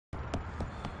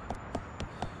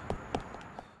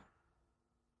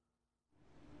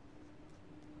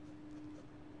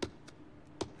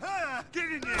Get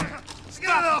in there!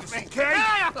 Stop off me, okay?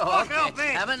 Oh,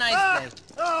 okay. Have a nice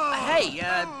day. Hey,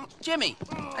 Jimmy,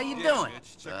 how you doing?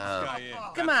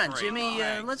 Come on, Jimmy,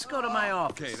 let's go to my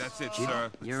office. Okay, that's it,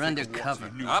 sir. You're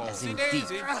undercover. As in deep.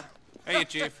 Hey,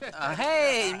 Chief.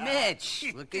 Hey,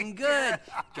 Mitch, looking good.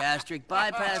 Gastric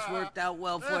bypass worked out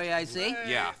well for you, I see.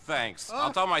 Yeah, thanks.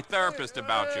 I'll tell my therapist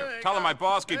about you. Tell him my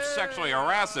boss keeps sexually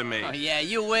harassing me. Oh, yeah,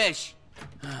 you wish.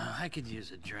 I could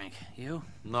use a drink. You?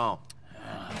 No.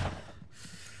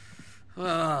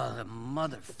 Oh, the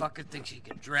motherfucker thinks he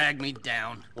can drag me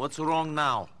down. What's wrong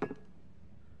now?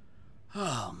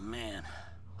 Oh, man.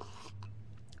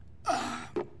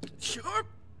 Sure.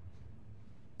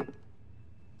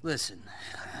 Listen,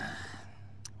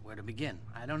 where to begin?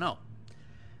 I don't know.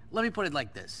 Let me put it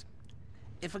like this.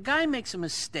 If a guy makes a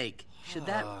mistake, should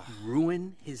that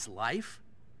ruin his life?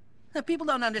 Now, people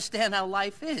don't understand how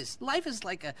life is. Life is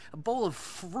like a bowl of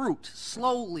fruit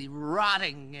slowly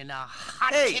rotting in a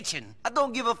hot kitchen. I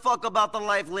don't give a fuck about the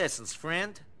life lessons,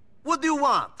 friend. What do you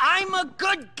want? I'm a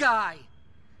good guy.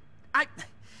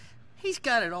 He's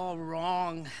got it all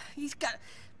wrong. He's got...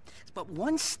 But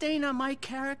one stain on my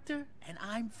character, and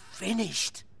I'm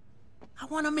finished. I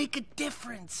want to make a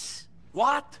difference.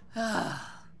 What?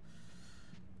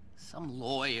 Some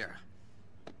lawyer.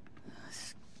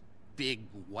 This big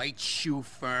white shoe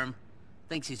firm.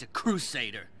 Thinks he's a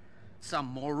crusader.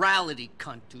 Some morality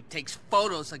cunt who takes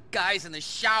photos of guys in the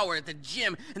shower at the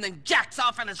gym and then jacks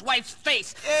off on his wife's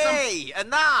face. Hey,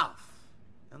 enough!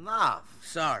 Enough.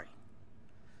 Sorry.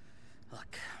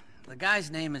 Look, the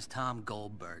guy's name is Tom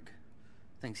Goldberg.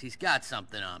 Thinks he's got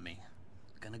something on me.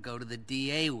 Gonna go to the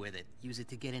DA with it. Use it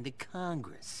to get into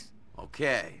Congress.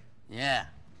 Okay. Yeah.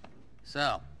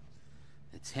 So,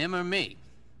 it's him or me.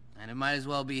 And it might as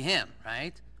well be him,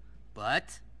 right?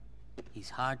 But,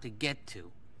 he's hard to get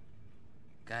to.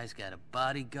 Guy's got a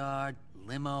bodyguard,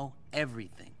 limo,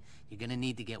 everything. You're gonna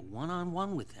need to get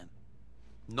one-on-one with him.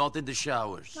 Not in the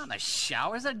showers. Not in the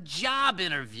showers, a job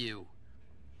interview.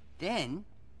 Then,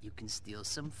 you can steal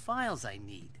some files I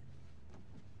need.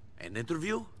 An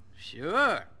interview?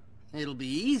 Sure. It'll be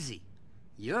easy.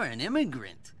 You're an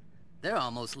immigrant. They're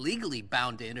almost legally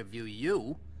bound to interview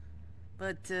you.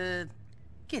 But,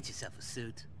 get yourself a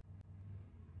suit.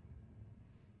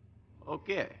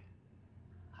 Okay.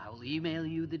 I will email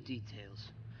you the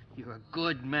details. You're a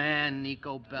good man,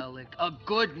 Nico Bellic. A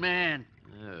good man!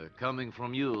 Coming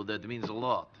from you, that means a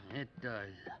lot. It does.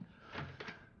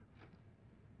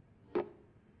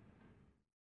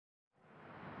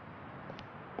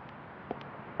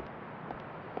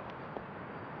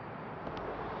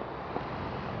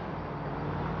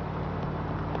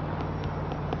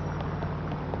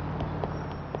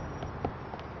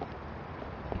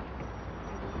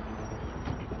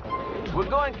 We're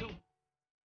going to...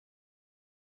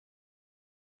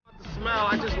 The smell,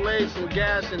 I just laid some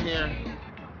gas in here.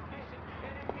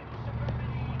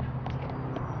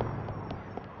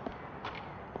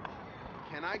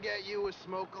 Can I get you a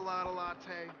smoke-a-lotta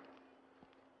latte?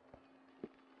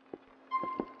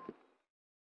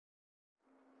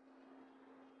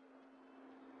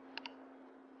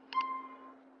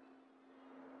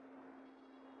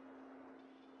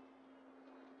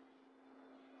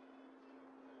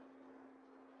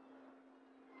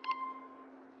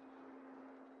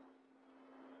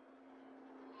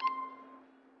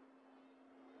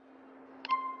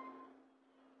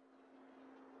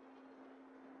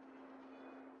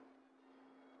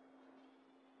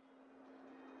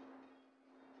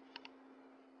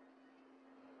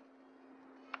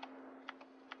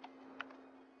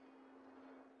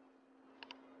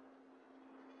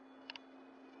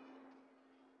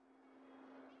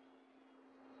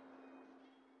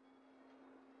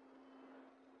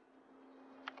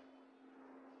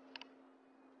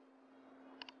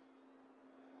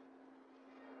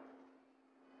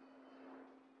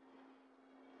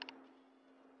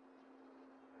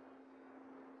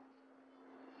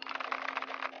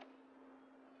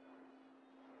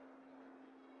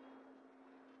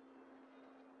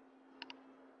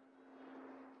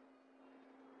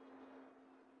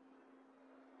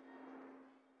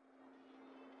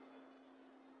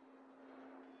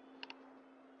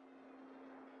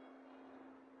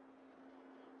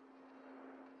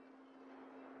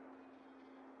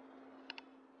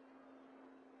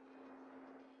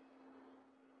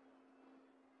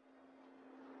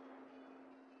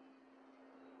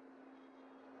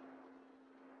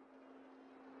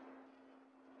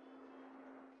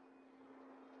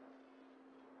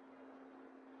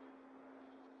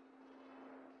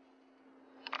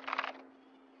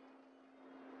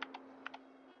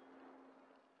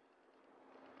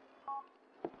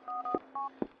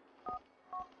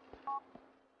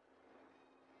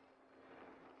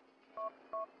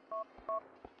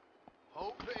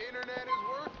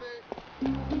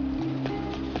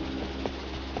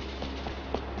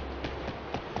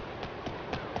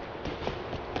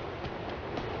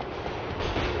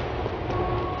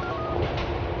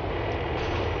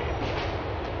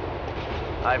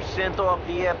 I've sent off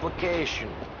the application.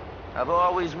 I've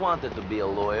always wanted to be a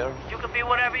lawyer. You can be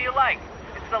whatever you like.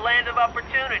 It's the land of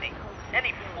opportunity.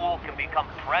 Any fool can become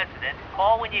president.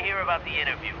 Call when you hear about the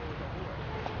interview.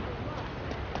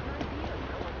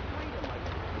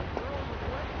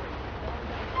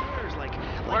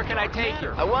 Where can I take you?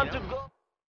 I want to go.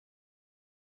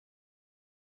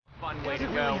 Fun way to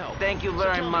go. Thank you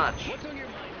very much.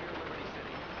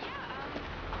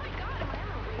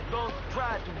 Don't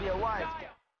try to be a wise guy.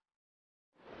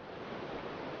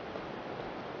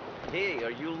 Hey,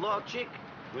 are you Logic?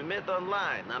 We met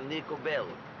online. I'm Nico Bellic.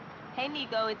 Hey,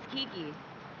 Nico, it's Kiki.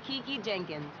 Kiki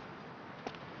Jenkins.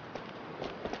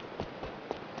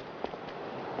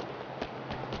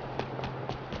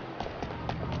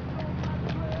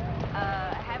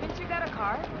 Haven't you got a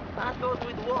car? I thought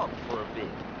we'd walk for a bit.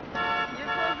 Your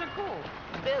clothes are cool.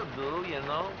 They'll do, you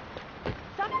know.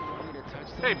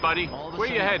 Hey, buddy, where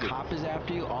you headed? Cop is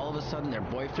after you. All of a sudden, their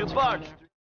boyfriends To are coming Bart. after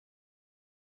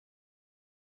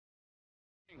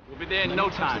you. We'll be there in no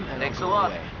time. And Thanks I'll a go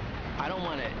lot. away. I don't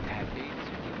want to have dates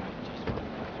with you. I just want to...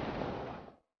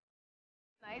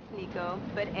 Nice, Nico,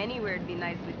 but anywhere'd be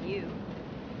nice with you.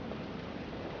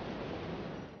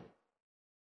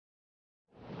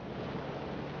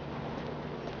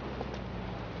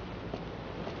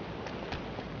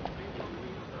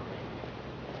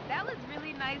 That was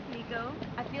really nice, Nico.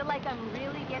 I feel like I'm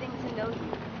really getting to know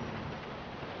you.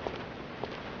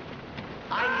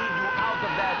 I need you out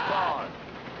of that car.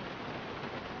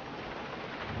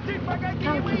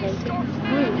 Calculating route.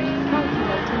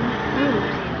 Calculating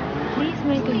route. Please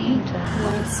make a U-turn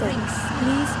when safe.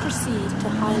 Please proceed to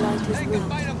highlighted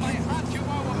route.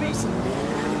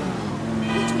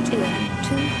 In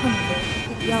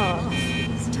 200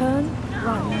 yards. Turn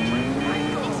right.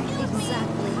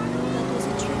 Exactly. That was a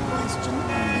trick question. You were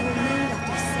named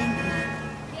after Saint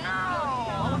Mike. I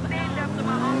was named after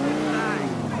my uncle's guy,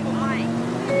 Uncle Mike.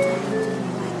 I'm talking to him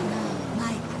right now.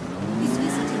 Mike. He's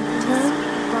visiting us. Turn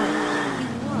right. He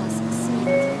was a saint.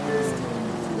 Still,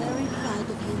 he's very proud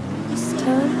of you. He said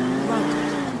Turn you're right.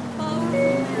 a powerful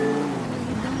man.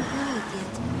 You don't know it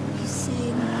yet. He's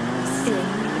saying In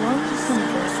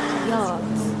 100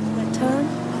 yards. Turn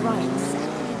right.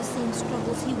 exactly the same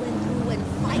struggles he went through when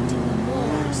fighting the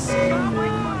Moors. Oh, wait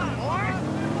for the horse?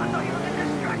 I thought you were the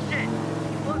destruction.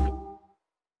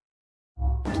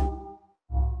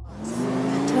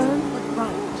 Turn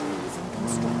right. He was in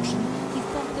construction. He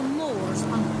fought the Moors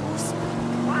on horseback.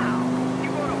 Wow, you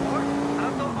rode a horse? I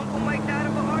thought Uncle Mike died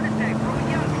of a heart attack growing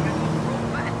young because he was a grown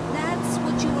man. That's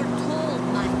what you were told,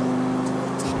 Michael, to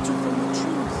protect you from the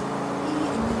truth. He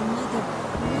and your mother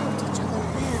loved each other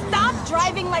very Stop much.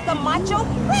 driving like a macho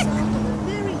You're prick! the result of a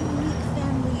very unique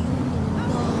family union and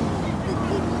bond that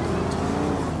people don't talk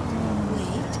about.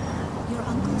 Wait, your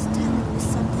uncle's telling me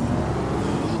something.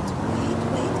 Wait.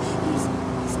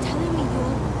 He's telling me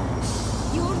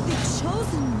you're the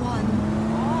chosen one.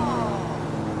 Oh,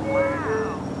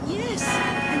 wow. Yes,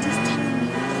 and he's telling me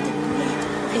you got a great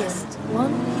quest. In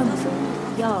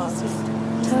 100 yards.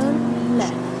 Turn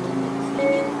left.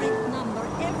 Premium print number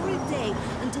every day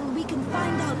until we can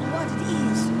find out what it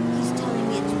is. He's telling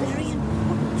me it's very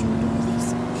important you do this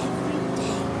every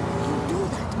day. You do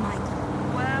that, Michael.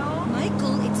 Well,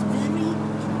 Michael, it's very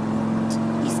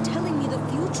important. He's telling me the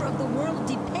future of the world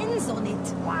depends on it.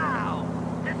 wow.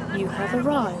 This is You have incredible.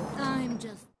 arrived. I'm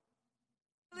just...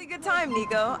 Really good time,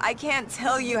 Nico. I can't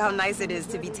tell you how nice it is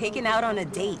to be taken out on a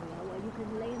date.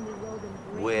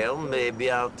 Well, maybe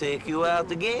I'll take you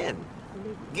out again.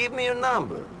 Give me your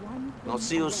number. I'll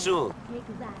see you soon. Take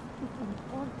that. It's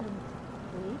important.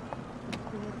 Wait.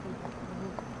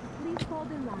 Please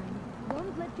hold in line.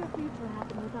 Don't let your future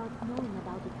happen without knowing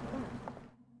about it first.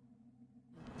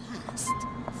 Past.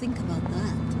 Think about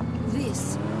that. This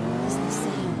is the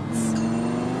Saints.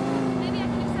 Maybe I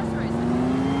can accessorize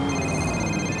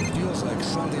It feels like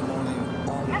Sunday morning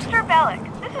all the Mr. Bellic,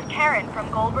 this is Karen from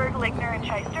Goldberg, Ligner, and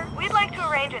Shyster. We'd like to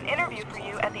arrange an interview for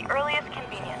you at the earliest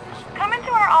convenience. Come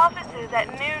into our offices at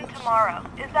noon tomorrow.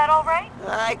 Is that all right?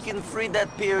 I can free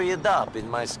that period up in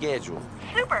my schedule.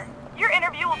 Super. Your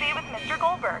interview will be with Mr.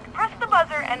 Goldberg. Press the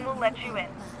buzzer and we'll let you in.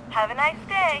 Have a nice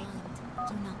day.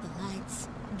 Turn out the lights.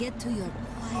 Get to your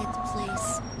quiet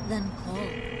place. Then call.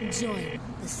 Join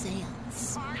the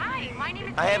seance. Hi, my name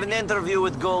is... I have an interview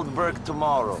with Goldberg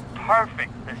tomorrow.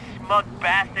 Perfect. The smug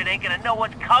bastard ain't gonna know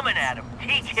what's coming at him.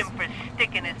 Teach him for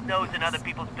sticking his nose in other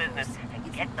people's business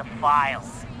and get the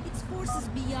files. It's forces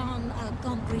beyond our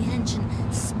comprehension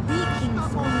speaking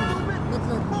for you. But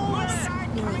look, Nicholas,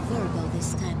 you're a Virgo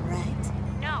this time, right?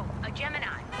 No, a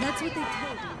Gemini. That's what they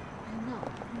told you. I know.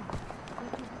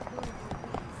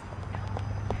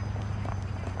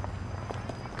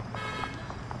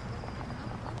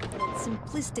 That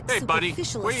simplistic, Hey, buddy,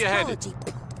 superficial where you headed?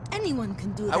 astrology. Anyone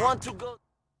can do that. I want to go...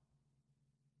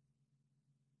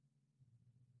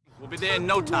 We'll be there in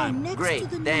no time. Next Great, to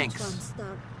the thanks. neutron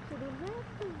star. To the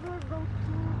rest of Virgo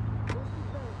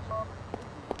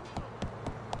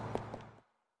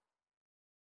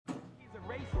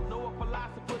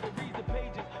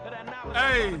 2.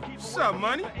 Hey, what's up,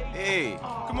 money? Hey.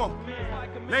 Come on.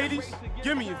 Ladies,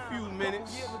 give me a few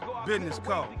minutes. Business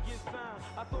calls.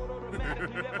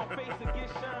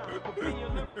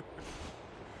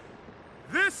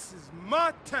 This is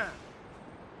my town.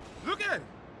 Look at it.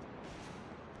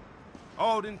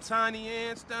 All them tiny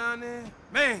ants down there.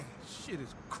 Man, shit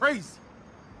is crazy.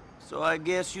 So I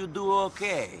guess you do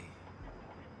okay.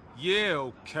 Yeah,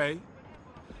 okay.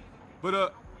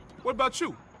 But, what about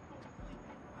you?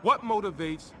 What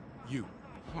motivates you?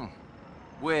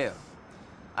 Well,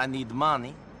 I need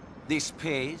money. This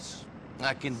pays.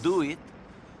 I can do it.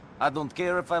 I don't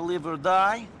care if I live or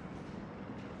die.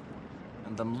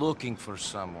 And I'm looking for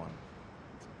someone.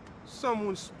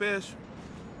 Someone special?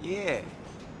 Yeah,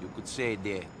 you could say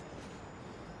that.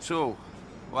 So,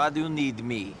 why do you need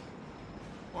me?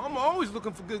 Well, I'm always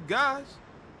looking for good guys.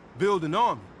 Build an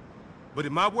army. But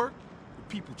in my work, the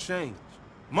people change.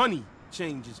 Money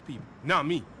changes people, not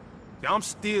me. I'm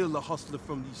still a hustler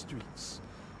from these streets.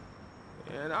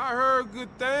 And I heard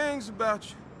good things about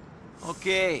you.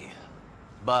 Okay,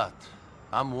 but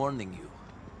I'm warning you.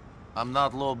 I'm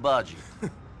not low budget.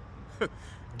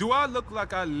 Do I look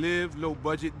like I live low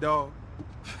budget, dog?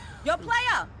 Yo,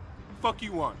 player! Fuck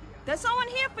you want? There's someone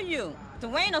here for you.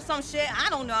 Dwayne or some shit, I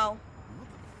don't know.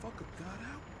 Motherfucker got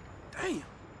out? Damn.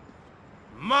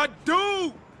 My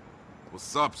dude!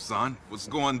 What's up, son? What's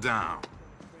going down?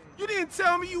 You didn't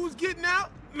tell me you was getting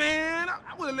out? Man,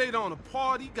 I would've laid on a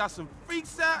party, got some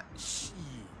freaks out. Shit.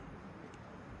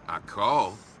 I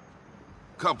called.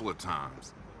 Couple of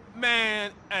times.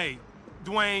 Man, hey,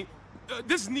 Dwayne,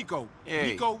 this is Nico.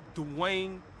 Hey. Nico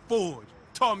Dwayne Ford.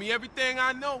 Taught me everything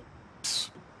I know.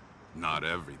 Not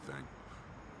everything.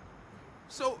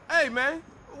 So, hey, man,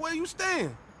 where you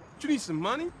staying? You need some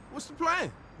money? What's the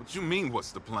plan? What you mean,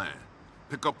 what's the plan?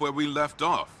 Pick up where we left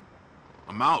off.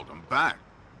 I'm out, I'm back.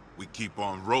 We keep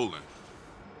on rolling.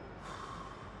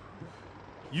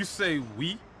 You say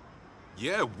we?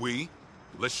 Yeah, we.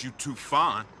 Unless you too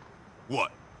fine.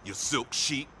 What? Your silk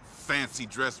sheet, fancy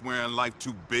dress wearing life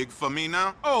too big for me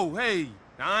now? Oh, hey,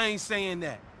 now, I ain't saying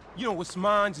that. You know what's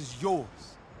mine is yours.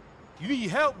 You need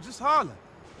help, just holler.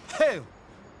 Hell,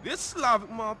 this Slavic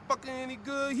motherfucker any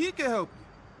good, he can help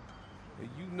you. And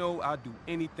you know I do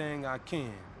anything I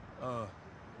can. But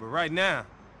right now,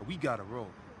 we gotta roll.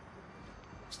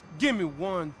 Just give me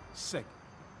 1 second.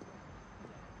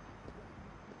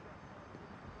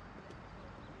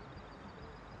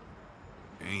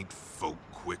 Ain't folk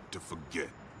quick to forget.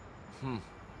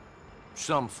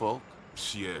 Some folk.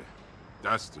 Yeah,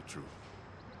 that's the truth.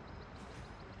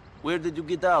 Where did you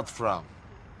get out from?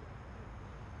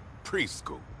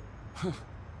 Preschool.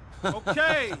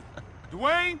 Okay,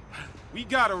 Dwayne, we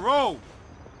gotta roll.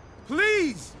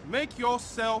 Please make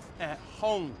yourself at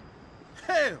home.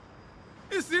 Hell,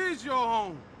 this is your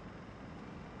home.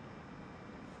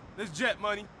 Let's jet,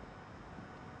 money.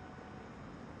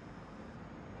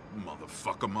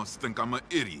 Motherfucker must think I'm an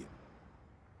idiot.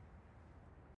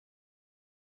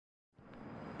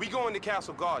 We going to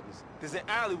Castle Gardens. There's an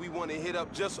alley we want to hit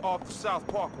up just off the South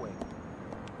Parkway.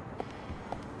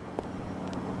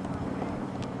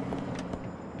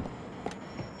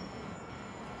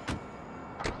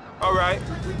 All right.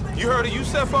 You heard of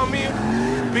Yusef Amir?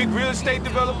 Big real estate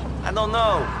developer? I don't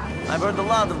know. I've heard a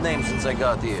lot of names since I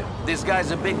got here. This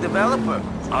guy's a big developer.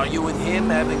 Are you and him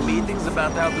having meetings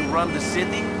about how to run the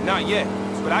city? Not yet,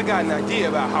 but I got an idea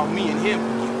about how me and him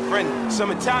can get friendly.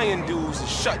 Some Italian dudes have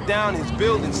shut down his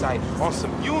building site on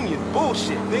some union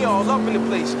bullshit. They all up in the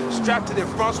place, strapped to their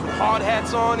fronts with hard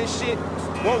hats on and shit.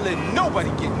 Won't let nobody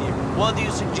get near it. What are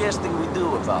you suggesting we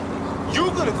do about this?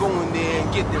 You're gonna go in there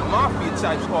and get them mafia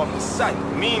types off the site.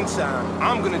 Meantime,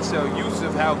 I'm gonna tell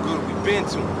Yusuf how good we've been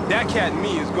to him. That cat and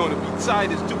me is gonna be tight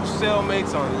as two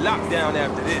cellmates on lockdown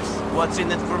after this. What's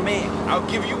in it for me? I'll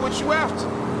give you what you after.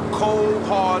 Cold,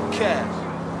 hard cash.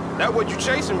 That what you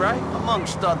chasing, right?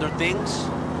 Amongst other things.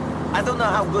 I don't know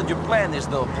how good your plan is,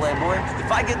 though, Playboy.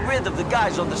 If I get rid of the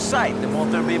guys on the site, then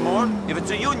won't there be more? If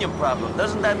it's a union problem,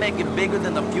 doesn't that make it bigger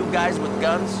than a few guys with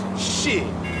guns? Shit.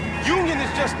 Union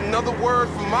is just another word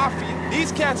for mafia.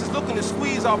 These cats is looking to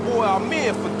squeeze our boy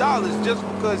Amir for dollars just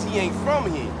because he ain't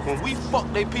from here. When we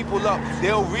fuck they people up,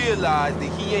 they'll realize that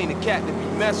he ain't a cat to be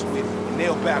messed with, and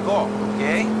they'll back off,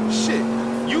 okay? Shit,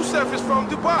 Yusuf is from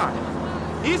Dubai.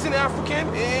 He's an African,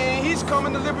 and he's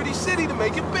coming to Liberty City to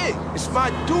make it big. It's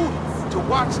my duty to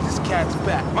watch this cat's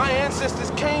back. My ancestors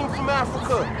came from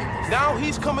Africa. Now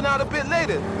he's coming out a bit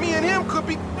later. Me and him could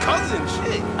be cousins,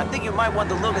 shit. I think you might want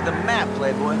to look at the map,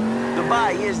 Playboy.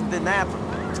 Dubai isn't in Africa.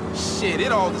 Shit,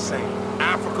 it all the same.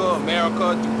 Africa,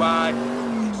 America, Dubai.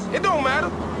 It don't matter.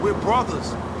 We're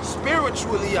brothers.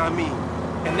 Spiritually, I mean.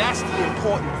 And that's the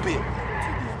important bit.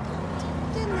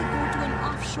 Then they go to an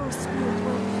offshore spirit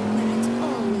world where it's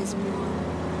always warm.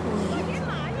 Wait,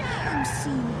 I'm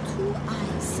seeing two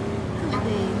eyes. Could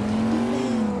they teddy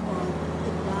bear or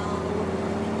the doll or the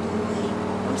toy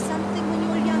or something when you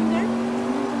were younger? It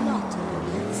meant a lot to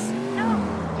audience. No,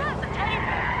 just a teddy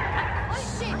bear. What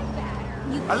shit?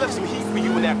 I left some heat for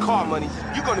you in that car, money.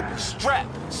 You're gonna be strapped.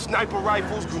 Sniper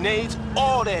rifles, grenades,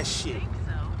 all that shit.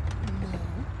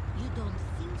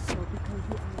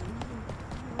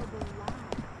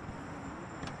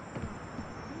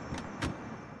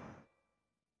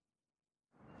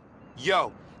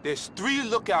 Yo, there's 3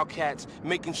 lookout cats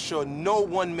making sure no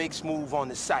one makes move on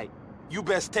the site. You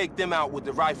best take them out with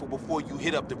the rifle before you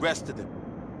hit up the rest of them.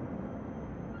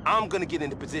 I'm gonna get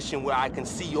in a position where I can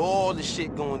see all the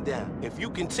shit going down. If you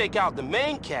can take out the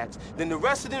main cats, then the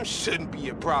rest of them shouldn't be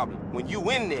a problem. When you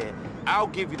in there, I'll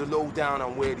give you the lowdown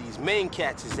on where these main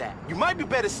cats is at. You might be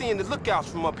better seeing the lookouts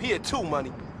from up here too,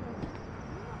 money.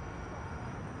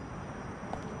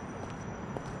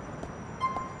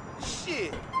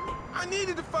 Shit. I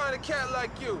needed to find a cat like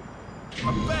you.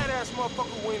 A badass motherfucker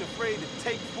who ain't afraid to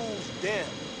take fools down.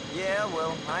 Yeah,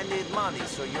 well, I need money,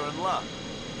 so you're in luck.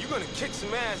 You're gonna kick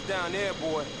some ass down there,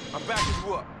 boy. I'm backing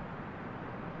you up.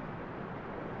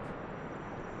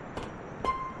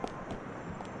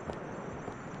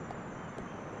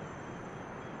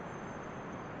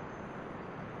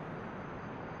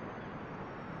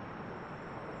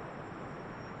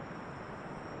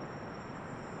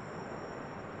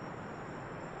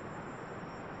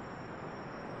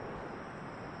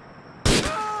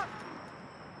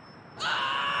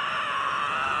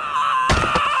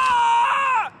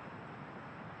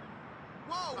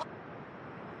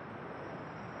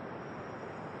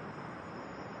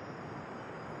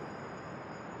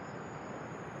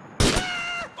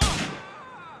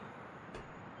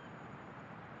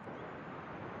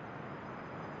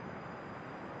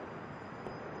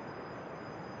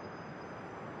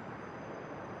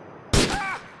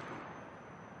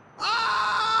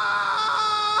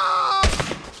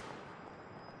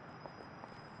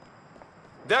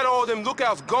 That all them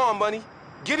lookouts gone, money.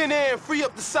 Get in there and free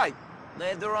up the site.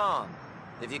 Later on.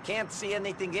 If you can't see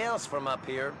anything else from up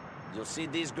here, you'll see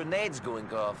these grenades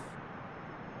going off.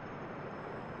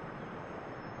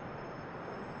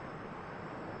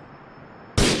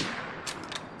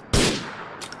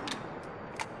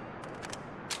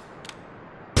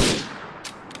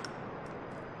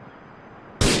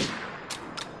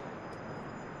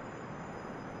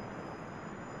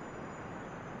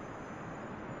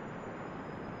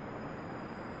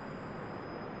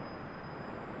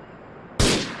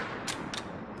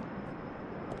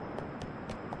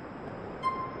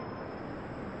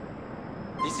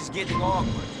 This is getting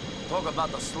awkward. Talk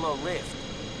about the slow lift.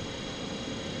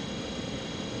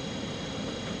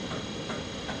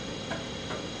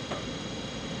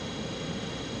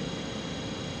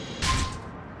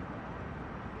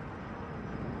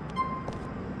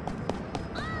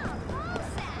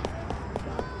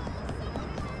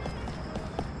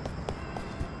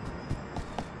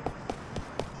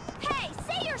 Hey,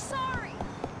 say you're sorry.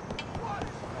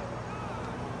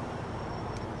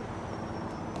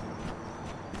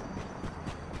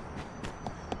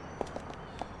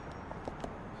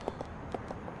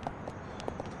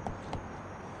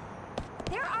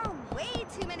 There are way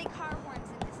too many car horns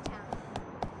in this town.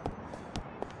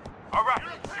 All right,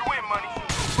 you win, money.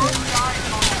 First guy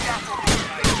is on the scaffolding.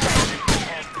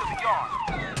 And to the yard.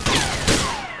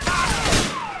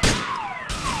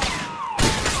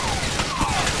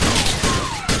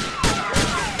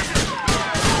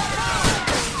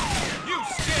 You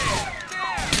scared?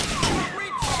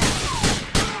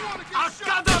 I'll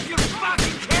cut off your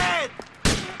fucking head!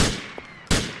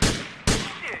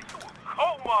 Shit, you a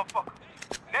cold motherfucker.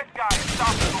 Next guy is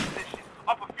stopping position.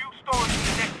 Up a few stories in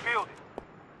the next building.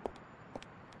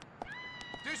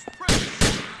 This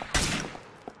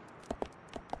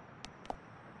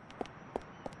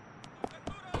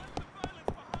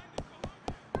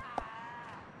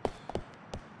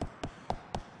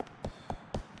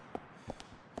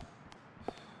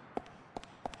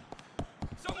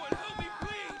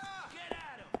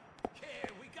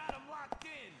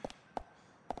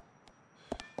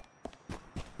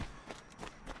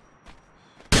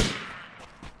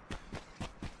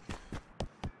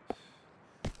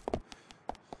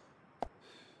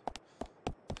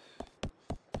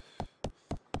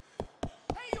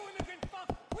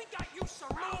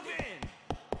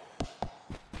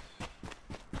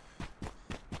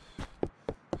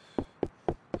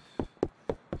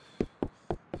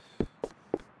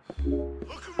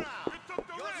Look around.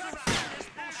 You're surrounded this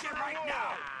bullshit right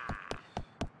now.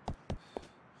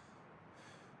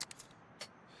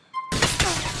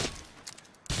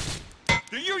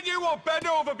 The union won't bend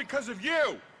over because of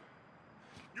you!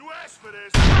 You asked for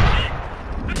this.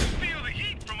 I can feel the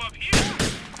heat from up here!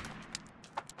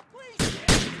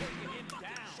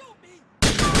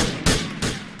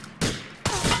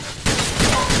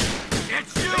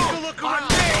 It's you! Take a look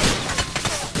around.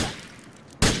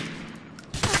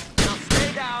 Now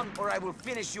stay down or I will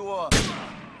finish you off.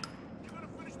 You gonna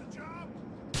finish the job?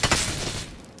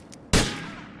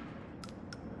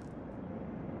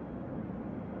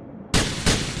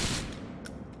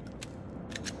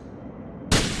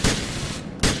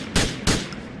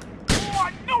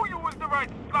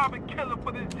 Slavic killer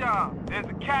for this job. There's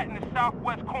a cat in the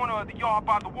southwest corner of the yard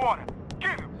by the water.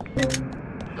 Get him!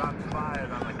 Shots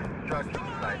fired on the construction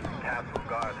site in Castle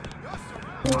Garden.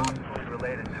 Possibly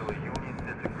related to a union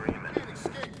disagreement.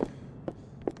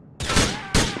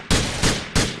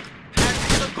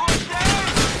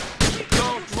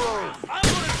 Don't move! I'm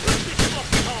gonna put this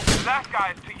fucking home! The last guy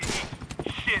is to your east.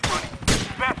 Shit, buddy. You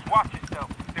best watch yourself.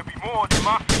 There'll be more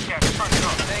democracy cats turning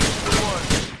up. Thanks for the warning.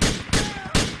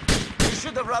 You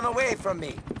should have run away from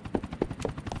me.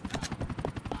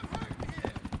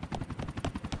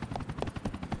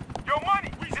 Yo,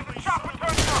 money! There's a chopper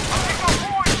turning up. I think my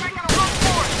boy's making a run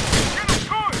for it. Get him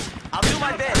good! I'll do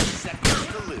my best.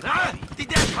 Huh? Did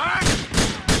that hurt?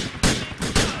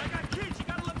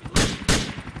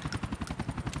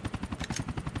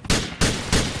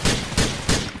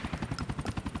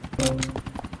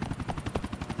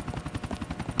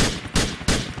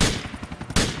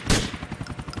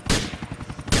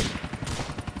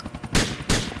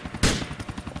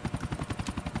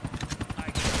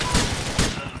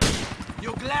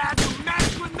 You glad you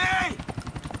messed with me?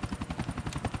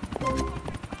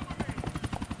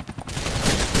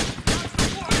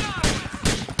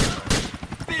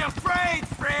 Be afraid,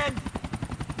 friend!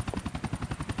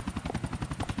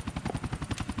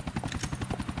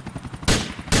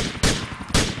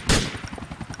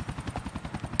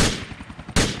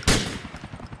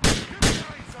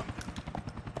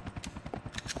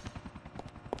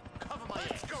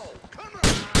 Let's go. Come on.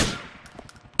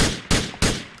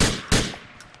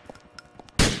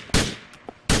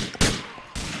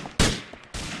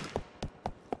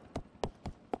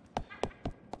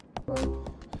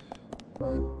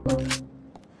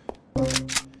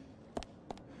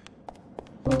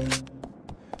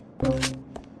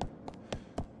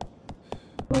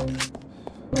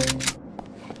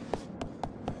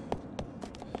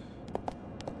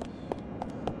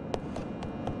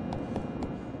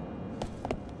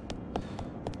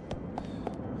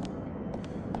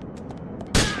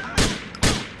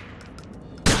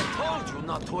 I told you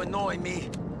not to annoy me.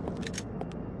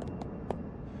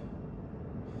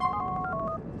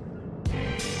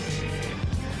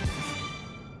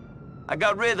 I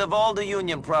got rid of all the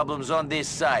union problems on this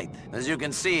site. As you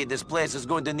can see, this place is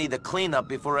going to need a cleanup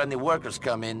before any workers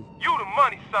come in. You the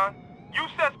money, son.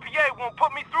 USSPA won't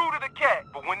put me through to the cat,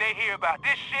 but when they hear about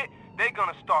this shit, they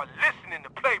gonna start listening to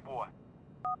Playboy.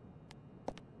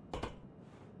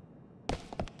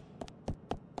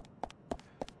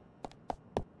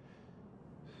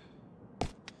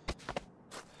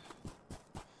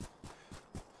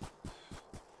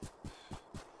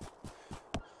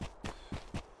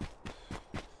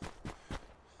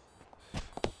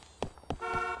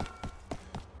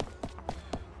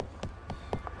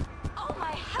 Oh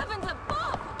my heavens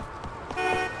above!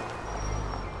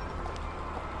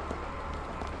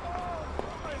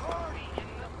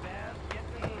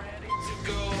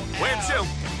 Where to?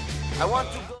 I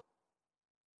want to go...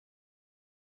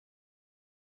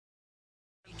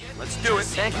 Let's do it.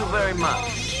 Thank you very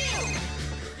much.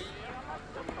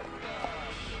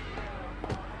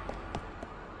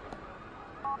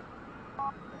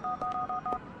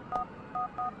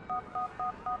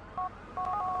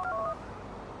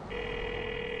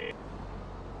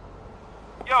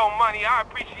 Yo, money, I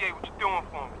appreciate what you're doing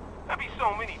for me. There be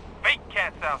so many fake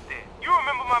cats out there. You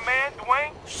remember my man,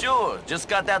 Dwayne? Sure, just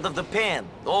got out of the pen.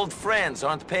 Old friends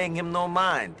aren't paying him no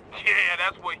mind. Yeah,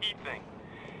 that's what he thinks.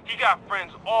 He got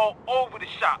friends all over the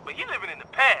shop, but he living in the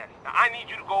past. Now, I need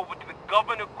you to go over to the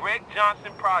Governor Greg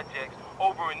Johnson projects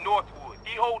over in Northwood.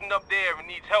 He holding up there and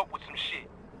needs help with some shit.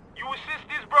 You assist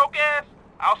this broke ass,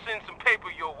 I'll send some paper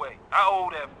your way. I owe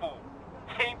that fool.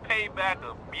 Ain't paid back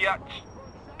a biatch.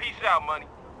 Peace out, money.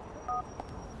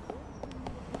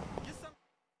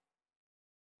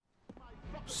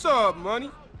 What's up,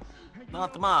 money?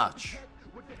 Not much.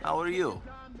 How are you?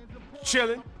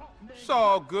 Chilling. It's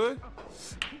all good.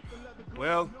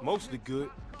 Well, mostly good.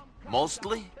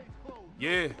 Mostly?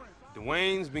 Yeah,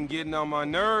 Dwayne's been getting on my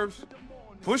nerves.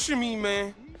 Pushing me,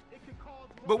 man.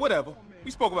 But whatever.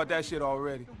 We spoke about that shit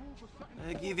already.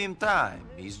 Give him time.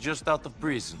 He's just out of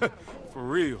prison. For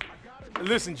real.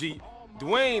 Listen, G,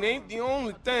 Dwayne ain't the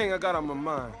only thing I got on my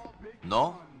mind.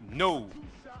 No? No.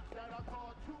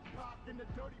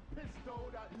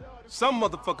 Some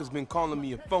motherfuckers been calling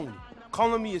me a phony,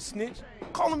 calling me a snitch,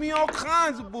 calling me all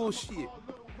kinds of bullshit.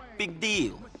 Big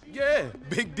deal. Yeah,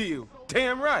 big deal.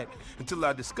 Damn right. Until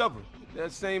I discover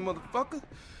that same motherfucker,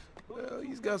 well,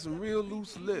 he's got some real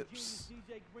loose lips.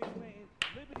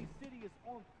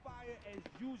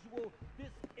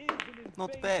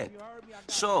 Not bad.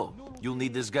 So, you'll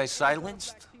need this guy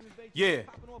silenced? Yeah,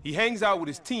 he hangs out with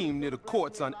his team near the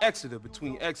courts on Exeter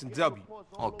between X and W.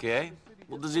 Okay.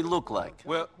 What does he look like?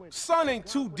 Well, son ain't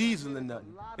too diesel or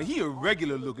nothing. And he a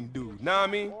regular looking dude, know what I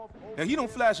mean? Now, he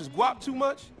don't flash his guap too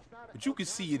much, but you can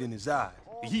see it in his eyes.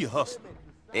 He a hustler.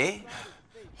 Eh?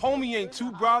 Homie ain't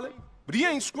too brolic, but he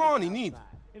ain't scrawny neither.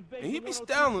 And he be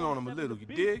styling on him a little, you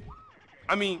dig?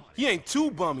 I mean, he ain't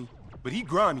too bummy, but he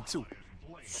grimy too.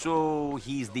 So,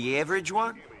 he's the average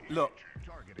one? Look,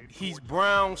 he's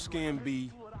brown skin, B.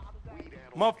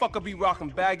 Motherfucker be rocking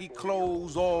baggy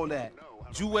clothes, all that.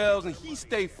 Jewels, and he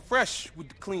stay fresh with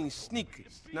the clean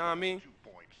sneakers, know what I mean?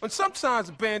 And sometimes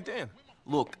a bandana.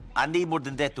 Look, I need more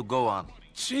than that to go on.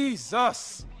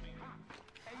 Jesus!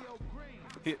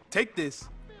 Here, take this,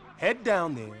 head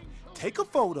down there, take a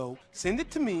photo, send it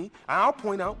to me, and I'll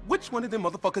point out which one of them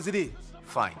motherfuckers it is.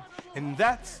 Fine. And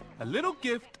that's a little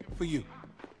gift for you.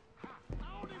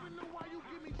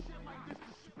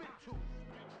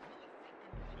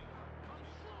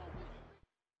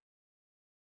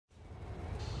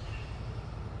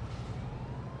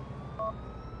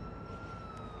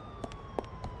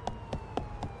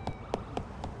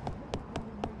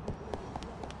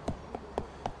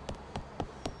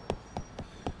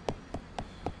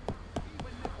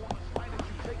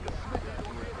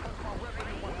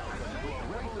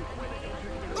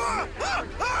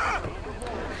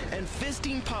 And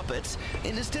fisting puppets,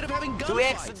 and instead of having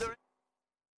gunfights.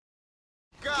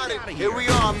 Got it. Here we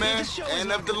are, man.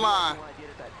 End of the line.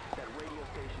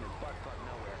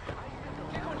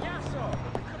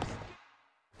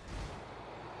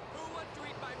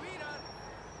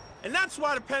 And that's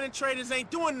why the penetrators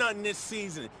ain't doing nothing this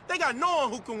season. They got no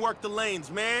one who can work the lanes,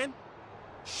 man.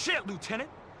 Shit, Lieutenant.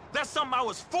 That's something I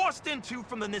was forced into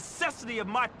from the necessity of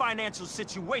my financial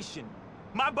situation.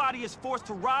 My body is forced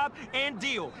to rob and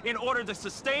deal in order to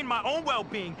sustain my own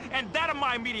well-being and that of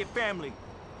my immediate family.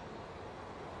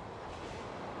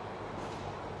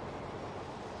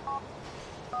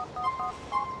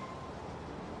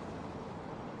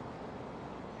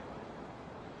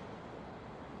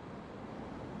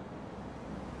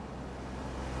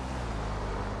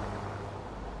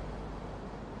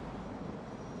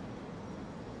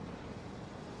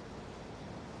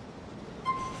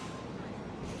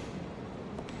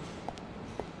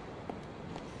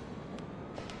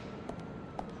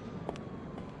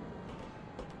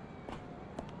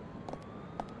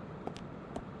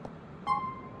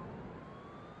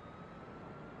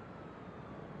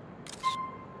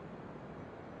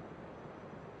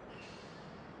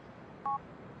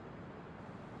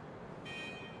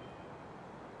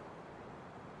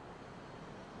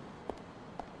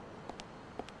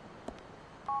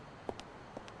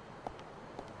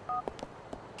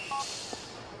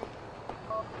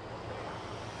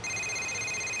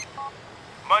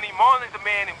 Money Marlin's the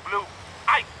man in blue.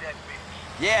 Ice that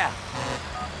bitch. Yeah.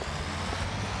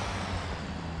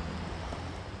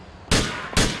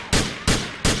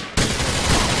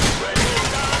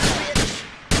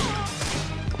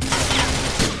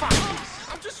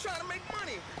 I'm just trying to make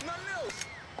money, nothing else.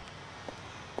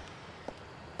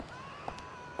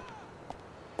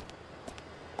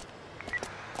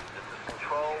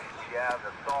 Control, we have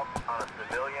assault on a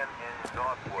civilian in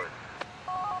Northwood.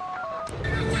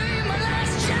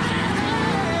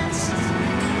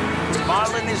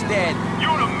 Marlin is dead.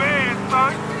 You the man,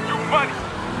 son. You money.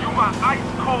 You my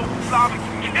ice-cold Slavic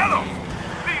killer.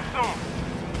 See you soon.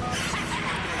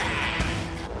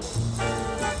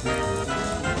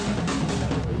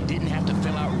 Didn't have to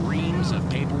fill out reams of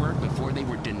paperwork before they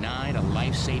were denied a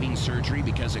life-saving surgery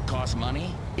because it cost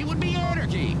money? It would be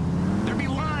anarchy. There'd be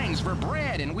lines for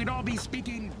bread, and we'd all be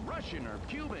speaking Russian or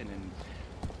Cuban, and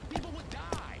people would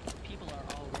die. People are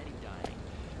already dying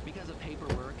because of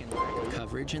paperwork and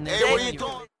coverage, and hey, what are you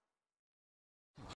doing?